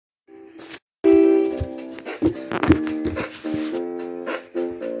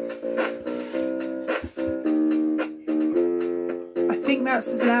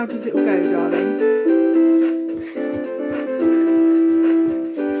that's as loud as it will go, darling.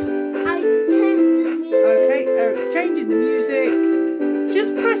 I changed this music. Okay, changing the music.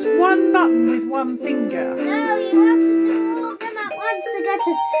 Just press one button with one finger. No, you have to do all of them at once to get a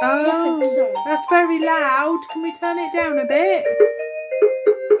different song. That's very loud. Can we turn it down a bit?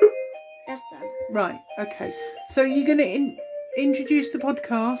 That's done. Right, okay. So you're going to introduce the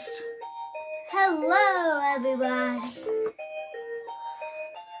podcast? Hello, everybody.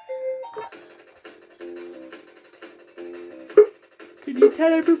 Can you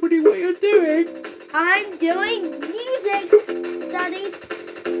tell everybody what you're doing? I'm doing music studies.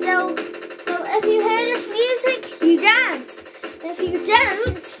 So if you hear this music, you dance. If you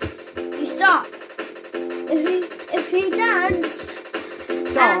don't, you stop. If you dance,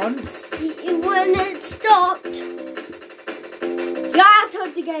 when it stopped, you're out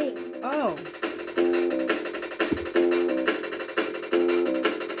of the game. Oh.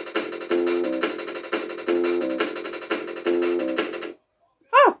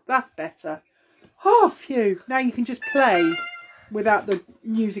 Oh, that's better. Oh, phew. Now you can just play without the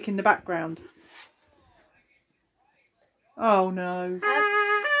music in the background. Oh, no.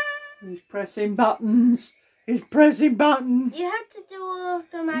 He's pressing buttons. He's pressing buttons. You have to do all of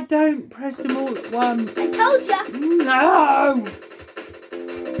them. You don't press them all at once. I told you. No.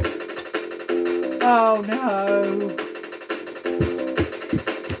 Oh, no.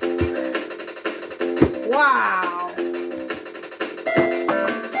 Wow.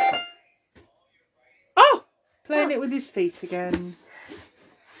 Oh, playing it with his feet again.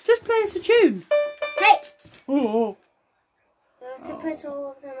 Just play us a tune. Hey. Oh. You have to press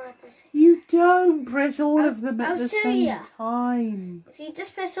all of them at the same time. You don't press all of them at I'll the show same you. time. If you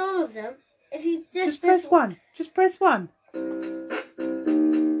just press all of them, if you Just press one. Just press one.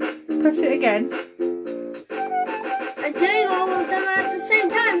 Press it again. I'm doing all of them at the same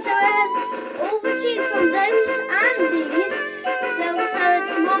time, so it has all the tunes from those and these, so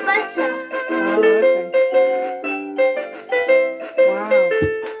it's more better. Oh, okay. Wow.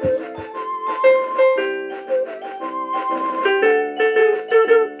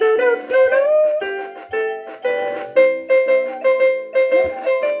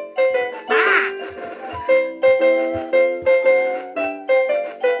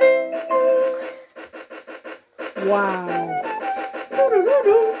 Wow.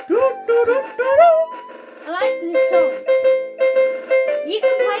 I like this song. You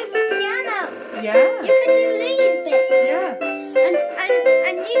can play the piano. Yeah. You can do these bits. Yeah.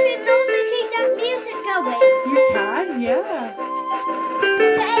 And you can also keep that music going. You can, yeah.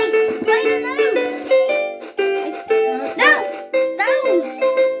 Hey, play the notes. No, those.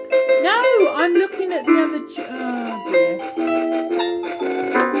 No, I'm looking at the other. Oh dear.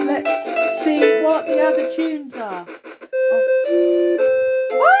 Let's see what the other tunes are.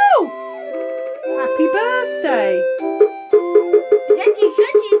 Oh! Happy birthday! I guess you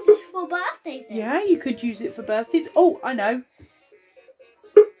could use this for birthdays. Then. Yeah, you could use it for birthdays. Oh, I know.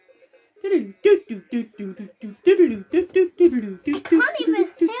 I can't even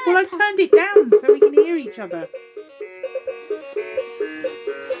hear Well, I it. turned it down so we can hear each other.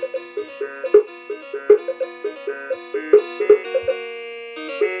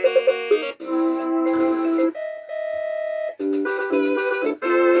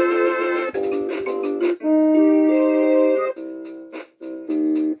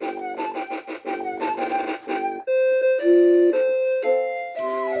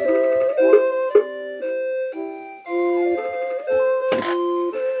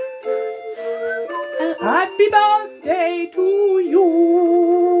 Happy birthday to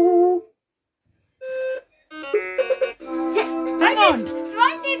you. Hang on.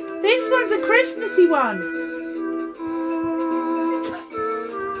 This one's a Christmassy one.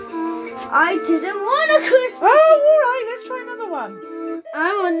 I didn't want a Christmas. Oh, all right. Let's try another one.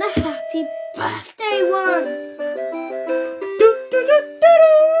 I want the happy birthday one.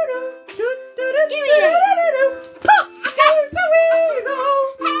 Give me that. Pop goes the weasel.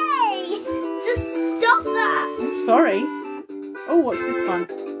 Hey, just stop that. Oh, sorry. Oh, what's this one?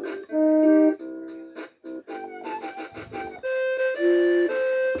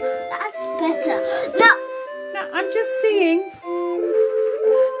 That's better. No. No, I'm just seeing.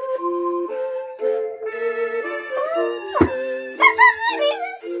 That doesn't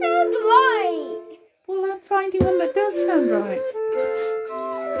even sound right. Well, I'm finding one that does sound right.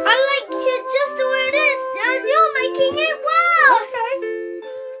 I like it just the way it is, and you're making it worse. Okay.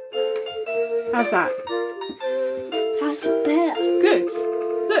 How's that? That's better. Good.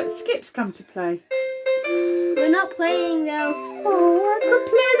 Look, Skip's come to play. We're not playing though. Oh, I could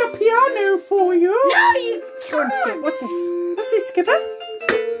play the piano for you. No, you Go on, can't. Skip. What's this? What's this, Skipper?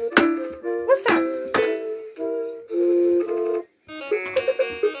 What's that?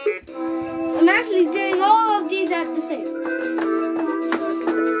 I'm actually doing all of these at the same time.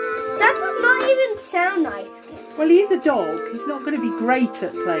 That does not even sound nice, Skip. Well, he's a dog. He's not going to be great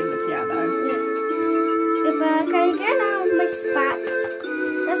at playing the piano. Yeah. Skipper, can you get out of my spot?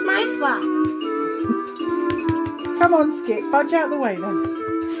 That's my spot. Come on, Skip. Budge out the way then.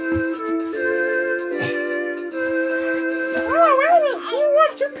 Oh, Eric, you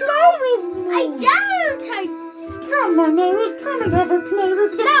want to play with me? I don't! Come on, Eric. Come and have a play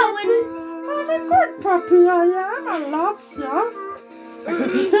with me. No, I'm a good puppy, I am. I love you.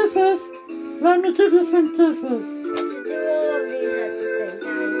 Give me kisses. Let me give you some kisses. to do all of these at the same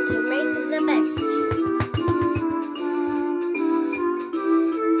time to make the best.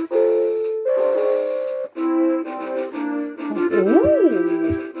 Ooh.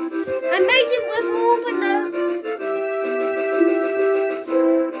 I made it with all the notes.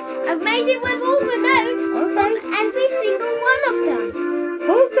 I've made it with all the notes Okay. of every single one of them.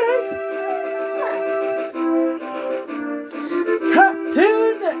 Okay.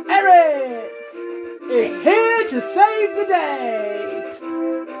 Captain Eric is here to save the day.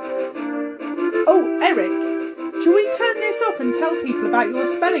 Oh, Eric, shall we turn this off and tell people about your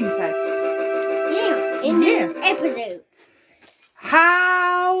spelling test? Yeah, in this episode.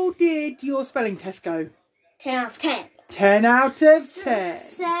 How did your spelling test go? 10 out of 10. 10 out of 10.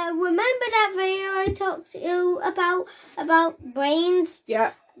 So remember that video I talked to you about brains?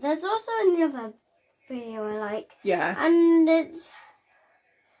 Yeah, There's also another video I like. yeah. And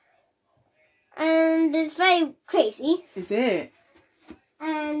it's very crazy. Is it?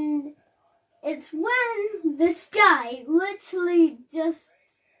 And it's when this guy literally just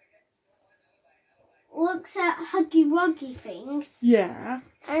looks at Huggy Wuggy things Yeah.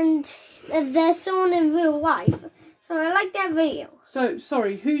 and they're someone in real life. So I like that video. So,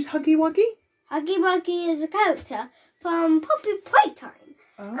 sorry, who's Huggy Wuggy? Huggy Wuggy is a character from Poppy Playtime.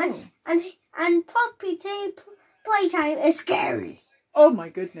 Oh. And Poppy Playtime is scary. Oh my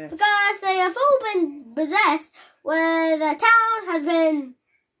goodness. Because they have all been possessed where the town has been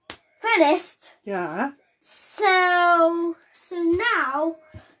finished. Yeah. So now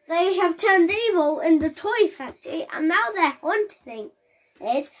they have turned evil in the toy factory and now they're haunting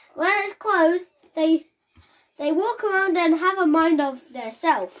it. When it's closed, they walk around and have a mind of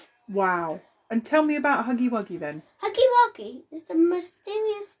theirself. Wow. And tell me about Huggy Wuggy then. Huggy Wuggy is the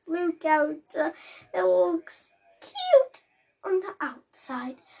mysterious blue character that looks cute on the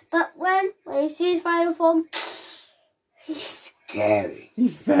outside, but when you see his final form, he's scary.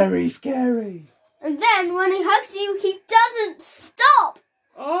 He's very scary. And then when he hugs you, he doesn't stop.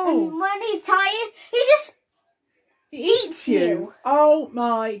 Oh. And when he's tired, he just He eats you. Oh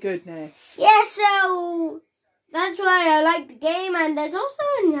my goodness. Yeah, so that's why I like the game. And there's also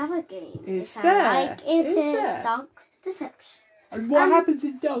another game Is that there? I like. It Is is there? Dog Deception. And what happens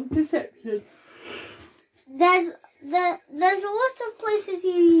in Dog Deception? There's a lot of places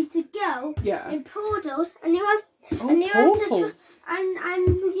you need to go Yeah. in portals, and you have Oh, and you have to portals. and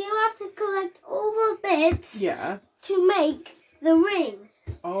you have to collect all the bits Yeah. to make the ring.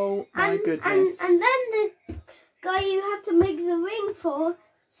 Oh my And goodness. then the guy you have to make the ring for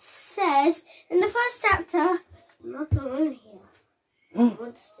says in the first chapter, I'm not alone here.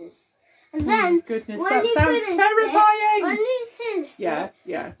 Monsters. And then goodness, when that you sounds finish terrifying. when you finish Yeah, it,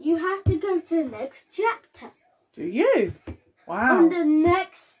 yeah. you have to go to the next chapter Do you? Wow. on the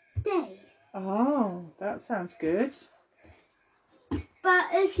next day. Oh, that sounds good. But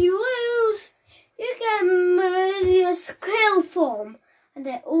if you lose, you get your skill form, and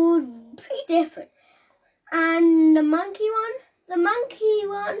they're all pretty different. And the monkey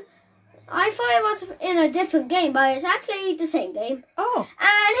one, I thought it was in a different game, but it's actually the same game. Oh,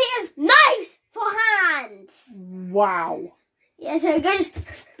 And he has knives for hands. wow. Yeah, so he goes,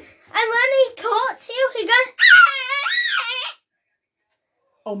 and when he caught you, he goes, "Ah!"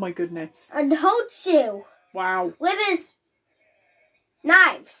 Oh my goodness. and holds you Wow. with his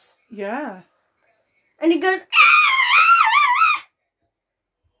knives. Yeah. And he goes, "Ah!"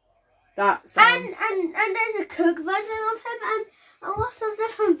 That And, sounds... and there's a cook version of him and a lot of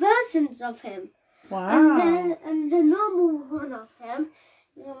different versions of him. Wow. And the normal one of him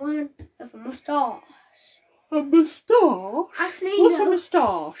is the one with a moustache. A moustache? Actually, What's no. a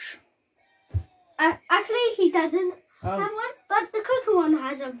moustache? Actually, he doesn't have Oh. one, but the cooker one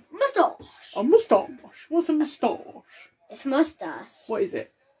has a moustache. A moustache. What's a moustache? It's mustache. What is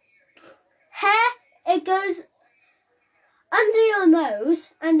it? Hair, it goes under your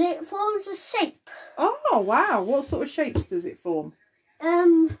nose and it forms a shape. Oh, wow. What sort of shapes does it form?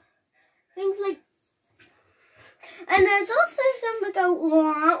 Things like And there's also some that go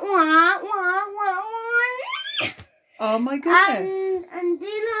wah, wah, wah, wah, wah. Oh my goodness. And do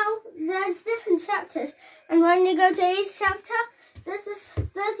you know, there's different chapters. And when you go to each chapter, there's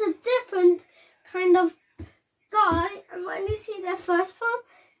a different kind of guy. And when you see their first form,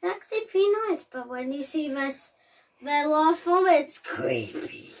 it's actually pretty nice. But when you see their last form, it's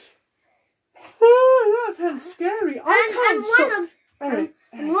creepy. Oh, that sounds scary. Eric.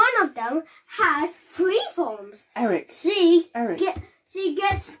 And one of them has 3 forms. Eric. She Eric.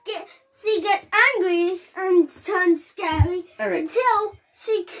 gets angry and turns scary until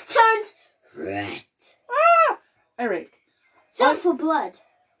she turns red. Ah! Eric. So for blood.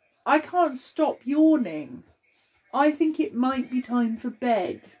 I can't stop yawning. I think it might be time for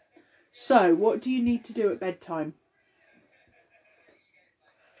bed. So, what do you need to do at bedtime?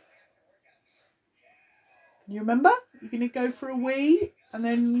 Can you remember? You're going to go for a wee and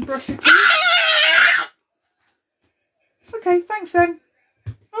then brush your teeth? Okay, thanks then.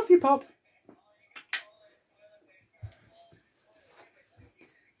 Off you pop.